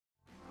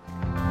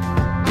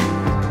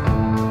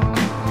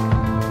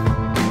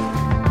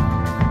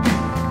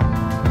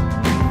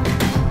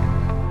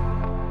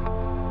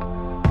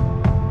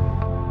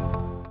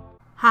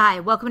Hi,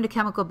 welcome to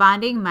Chemical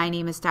Bonding. My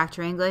name is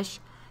Dr.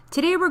 English.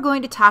 Today we're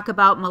going to talk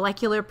about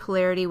molecular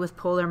polarity with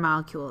polar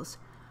molecules.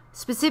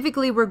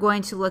 Specifically, we're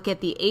going to look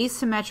at the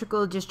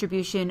asymmetrical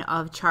distribution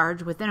of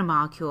charge within a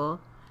molecule,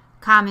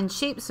 common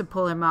shapes of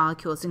polar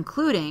molecules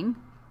including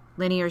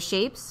linear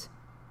shapes,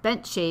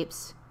 bent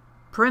shapes,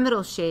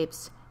 pyramidal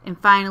shapes,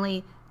 and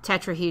finally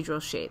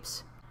tetrahedral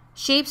shapes.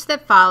 Shapes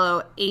that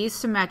follow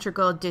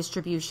asymmetrical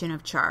distribution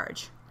of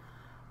charge.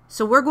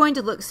 So we're going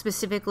to look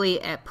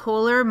specifically at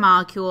polar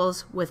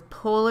molecules with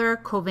polar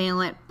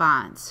covalent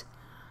bonds.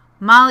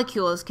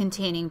 Molecules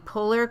containing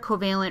polar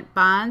covalent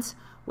bonds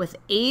with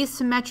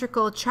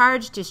asymmetrical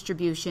charge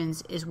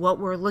distributions is what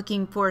we're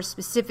looking for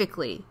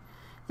specifically.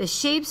 The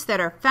shapes that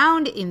are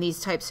found in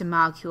these types of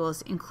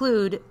molecules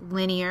include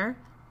linear,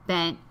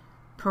 bent,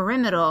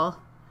 pyramidal,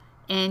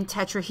 and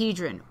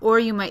tetrahedron, or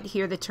you might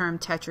hear the term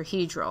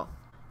tetrahedral.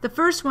 The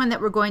first one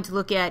that we're going to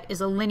look at is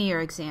a linear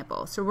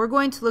example. So we're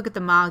going to look at the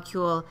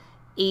molecule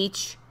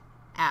HF.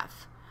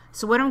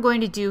 So what I'm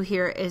going to do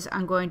here is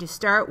I'm going to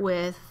start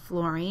with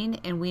fluorine,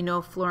 and we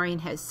know fluorine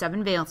has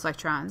 7 valence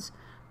electrons.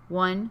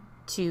 1,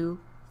 2,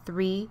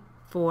 3,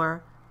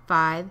 4,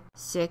 5,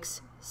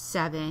 6,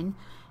 7.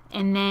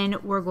 And then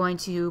we're going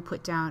to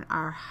put down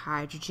our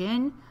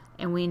hydrogen,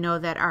 and we know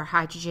that our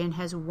hydrogen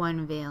has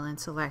 1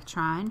 valence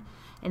electron.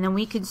 And then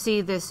we can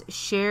see this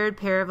shared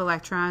pair of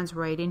electrons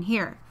right in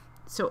here.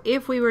 So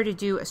if we were to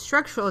do a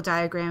structural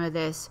diagram of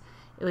this,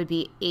 it would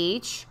be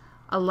H,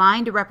 a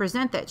line to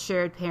represent that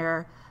shared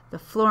pair, the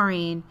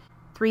fluorine,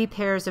 3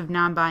 pairs of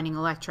non-bonding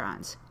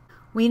electrons.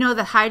 We know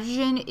the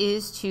hydrogen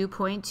is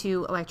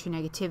 2.2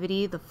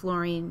 electronegativity, the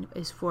fluorine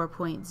is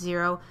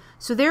 4.0,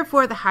 so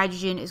therefore the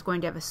hydrogen is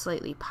going to have a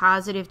slightly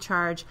positive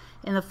charge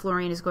and the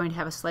fluorine is going to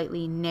have a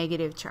slightly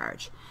negative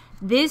charge.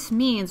 This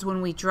means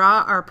when we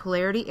draw our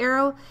polarity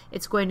arrow,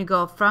 it's going to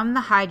go from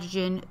the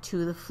hydrogen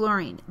to the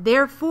fluorine.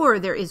 Therefore,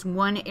 there is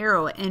one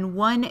arrow and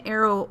one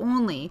arrow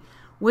only,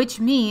 which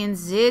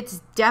means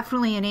it's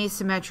definitely an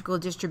asymmetrical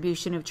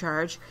distribution of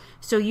charge.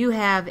 So you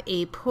have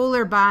a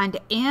polar bond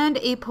and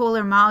a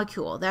polar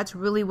molecule. That's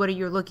really what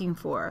you're looking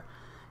for.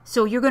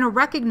 So you're going to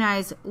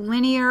recognize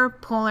linear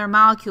polar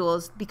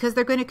molecules because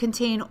they're going to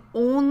contain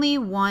only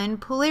one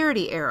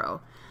polarity arrow.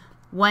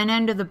 One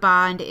end of the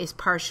bond is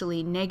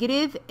partially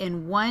negative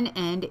and one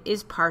end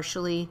is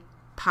partially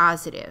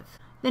positive.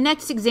 The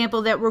next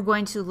example that we're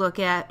going to look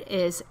at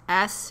is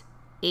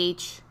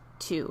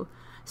SH2.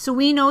 So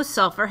we know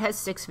sulfur has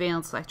 6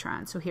 valence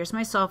electrons. So here's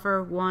my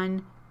sulfur,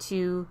 1,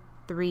 2,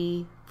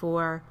 3,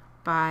 4,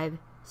 5,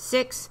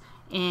 6.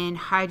 And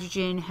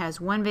hydrogen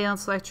has 1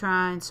 valence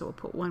electron, so we'll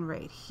put one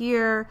right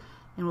here,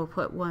 and we'll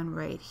put one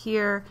right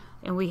here.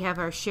 And we have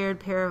our shared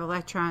pair of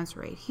electrons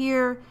right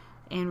here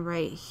and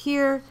right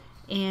here.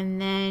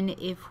 And then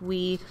if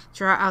we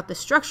draw out the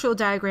structural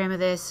diagram of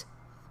this,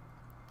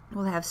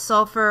 we'll have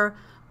sulfur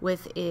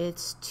with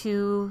its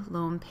 2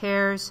 lone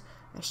pairs,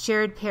 a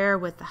shared pair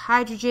with the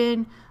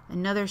hydrogen,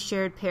 another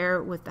shared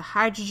pair with the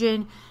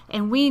hydrogen,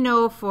 and we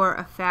know for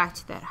a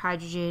fact that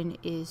hydrogen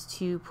is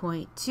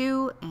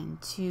 2.2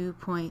 and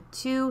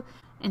 2.2,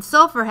 and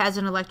sulfur has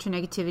an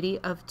electronegativity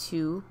of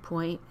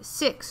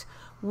 2.6,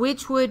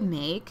 which would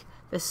make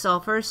the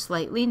sulfur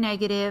slightly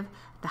negative,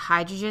 the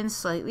hydrogen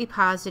slightly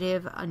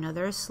positive,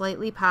 another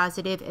slightly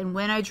positive, and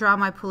when I draw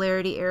my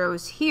polarity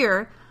arrows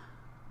here,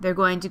 they're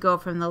going to go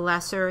from the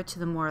lesser to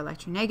the more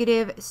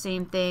electronegative.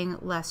 Same thing,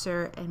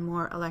 lesser and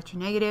more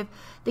electronegative.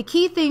 The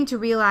key thing to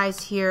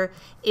realize here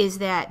is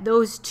that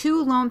those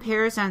 2 lone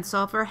pairs on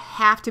sulfur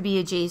have to be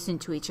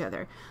adjacent to each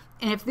other.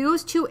 And if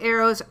those 2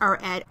 arrows are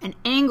at an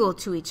angle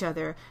to each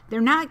other,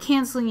 they're not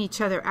canceling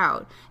each other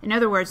out. In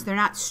other words, they're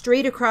not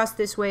straight across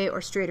this way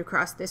or straight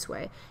across this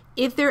way.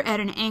 If they're at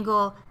an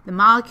angle, the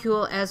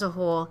molecule as a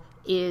whole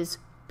is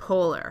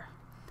polar.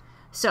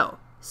 So,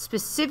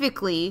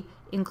 specifically,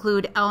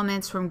 include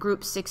elements from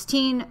group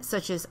 16,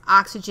 such as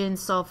oxygen,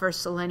 sulfur,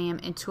 selenium,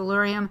 and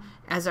tellurium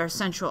as our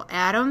central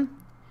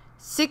atom.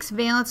 6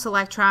 valence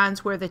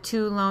electrons where the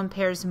 2 lone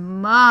pairs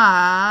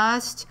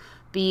must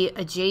be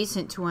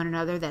adjacent to one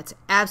another. That's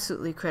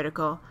absolutely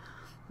critical.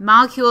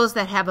 Molecules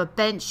that have a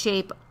bent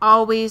shape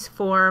always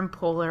form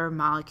polar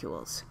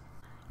molecules.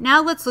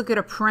 Now let's look at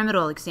a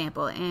pyramidal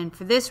example, and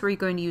for this we're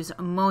going to use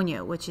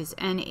ammonia, which is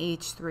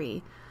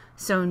NH3.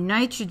 So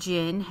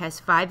nitrogen has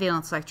 5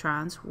 valence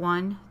electrons,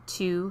 1,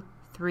 2,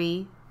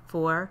 3,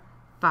 4,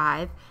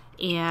 5,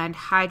 and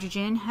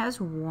hydrogen has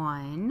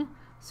 1.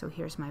 So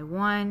here's my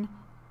 1,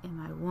 and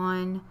my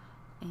 1,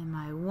 and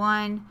my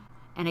 1.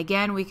 And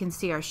again, we can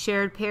see our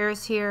shared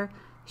pairs here,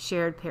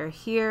 shared pair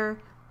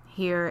here,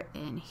 here,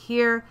 and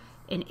here.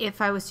 And if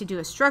I was to do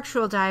a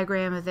structural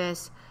diagram of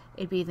this,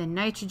 it'd be the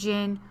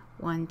nitrogen,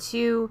 1,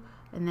 2,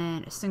 and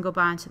then a single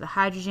bond to the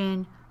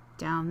hydrogen,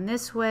 down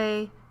this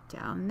way,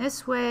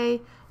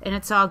 and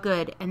it's all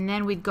good. And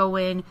then we'd go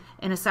in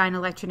and assign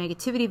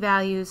electronegativity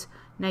values.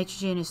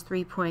 Nitrogen is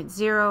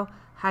 3.0,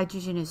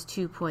 hydrogen is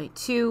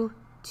 2.2,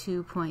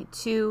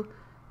 2.2,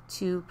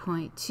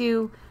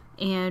 2.2,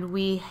 and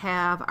we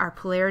have our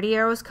polarity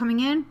arrows coming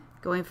in,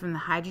 going from the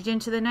hydrogen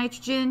to the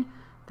nitrogen,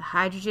 the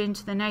hydrogen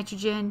to the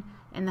nitrogen,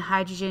 and the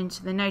hydrogen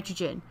to the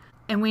nitrogen.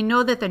 And we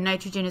know that the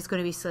nitrogen is going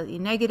to be slightly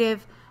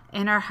negative,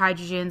 and our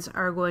hydrogens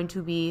are going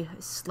to be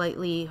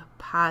slightly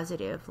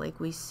positive, like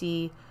we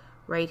see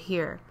right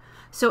here.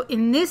 So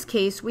in this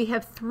case, we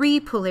have 3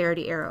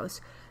 polarity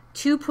arrows,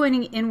 2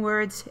 pointing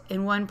inwards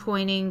and 1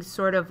 pointing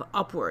sort of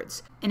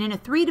upwards. And in a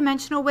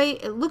 3-dimensional way,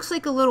 it looks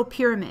like a little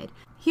pyramid.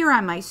 Here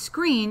on my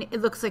screen,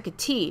 it looks like a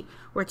T,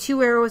 where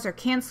 2 arrows are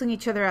canceling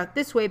each other out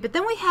this way, but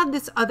then we have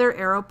this other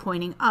arrow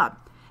pointing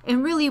up.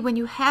 And really, when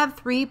you have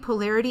 3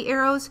 polarity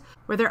arrows,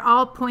 where they're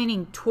all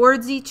pointing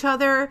towards each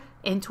other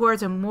and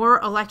towards a more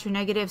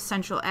electronegative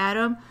central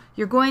atom,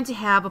 you're going to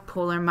have a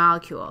polar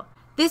molecule.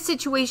 This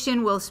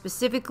situation will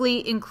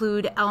specifically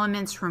include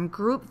elements from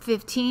group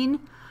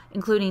 15,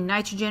 including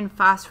nitrogen,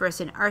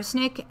 phosphorus, and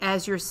arsenic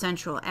as your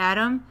central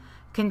atom,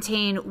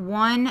 contain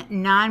 1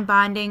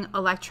 non-bonding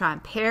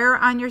electron pair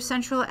on your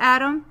central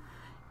atom.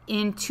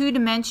 In 2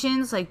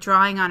 dimensions, like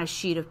drawing on a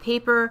sheet of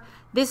paper,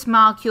 this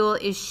molecule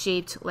is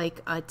shaped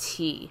like a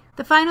T.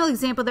 The final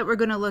example that we're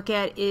going to look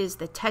at is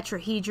the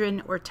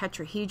tetrahedron or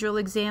tetrahedral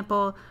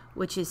example,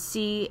 which is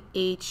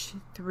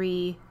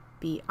CH3Br.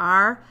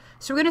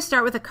 So we're going to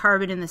start with a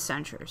carbon in the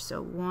center.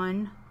 So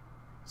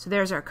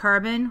there's our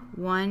carbon,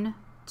 1,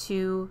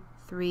 2,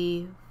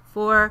 3,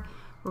 4.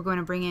 We're going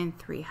to bring in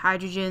 3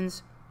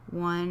 hydrogens,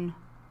 1,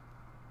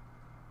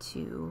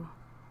 2,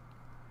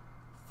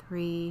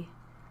 3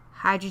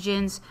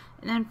 hydrogens.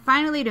 And then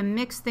finally, to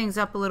mix things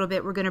up a little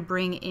bit, we're going to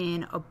bring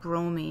in a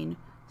bromine.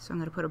 So I'm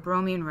going to put a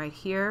bromine right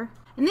here.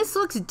 And this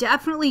looks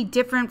definitely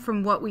different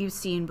from what we've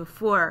seen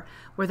before,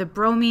 where the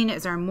bromine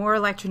is our more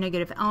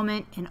electronegative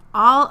element, and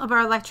all of our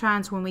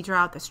electrons, when we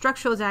draw out the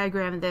structural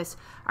diagram of this,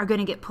 are going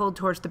to get pulled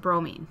towards the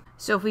bromine.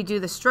 So if we do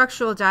the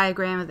structural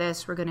diagram of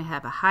this, we're going to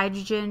have a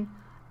hydrogen,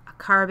 a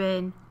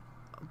carbon,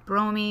 a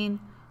bromine,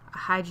 a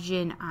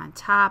hydrogen on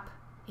top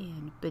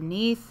and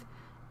beneath.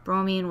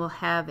 Bromine will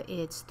have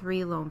its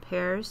 3 lone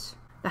pairs.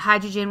 The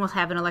hydrogen will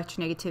have an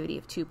electronegativity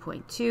of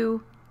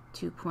 2.2,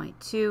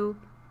 2.2,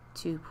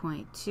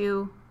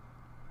 2.2.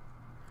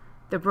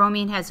 The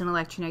bromine has an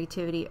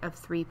electronegativity of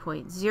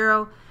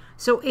 3.0.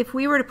 So if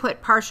we were to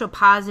put partial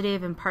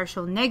positive and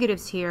partial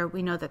negatives here,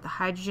 we know that the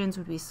hydrogens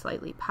would be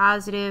slightly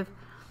positive,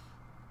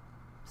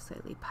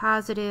 slightly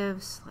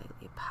positive,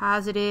 slightly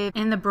positive,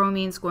 and the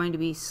bromine is going to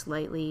be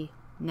slightly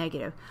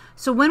negative.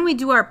 So when we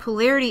do our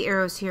polarity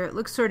arrows here, it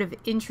looks sort of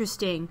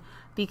interesting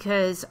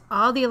because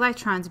all the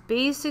electrons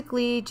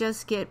basically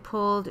just get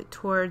pulled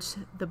towards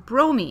the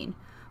bromine,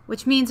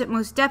 which means it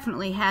most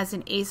definitely has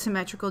an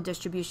asymmetrical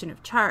distribution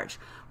of charge.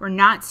 We're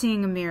not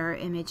seeing a mirror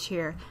image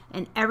here,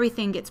 and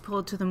everything gets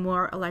pulled to the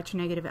more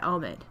electronegative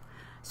element.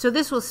 So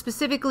this will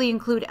specifically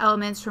include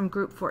elements from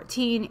group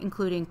 14,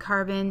 including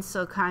carbon,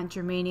 silicon,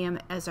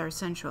 germanium as our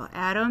central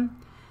atom.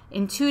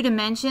 In 2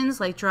 dimensions,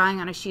 like drawing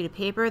on a sheet of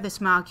paper, this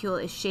molecule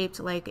is shaped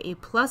like a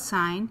plus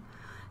sign.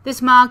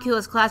 This molecule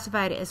is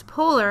classified as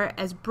polar,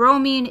 as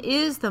bromine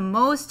is the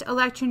most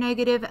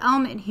electronegative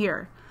element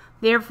here.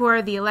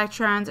 Therefore, the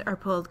electrons are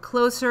pulled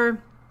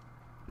closer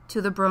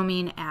to the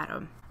bromine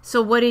atom.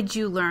 So what did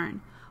you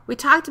learn? We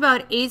talked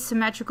about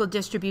asymmetrical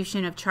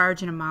distribution of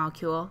charge in a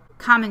molecule,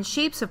 common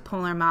shapes of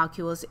polar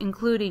molecules,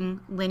 including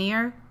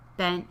linear,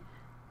 bent,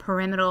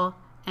 pyramidal,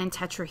 and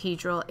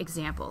tetrahedral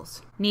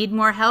examples. Need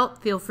more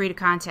help? Feel free to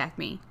contact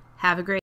me. Have a great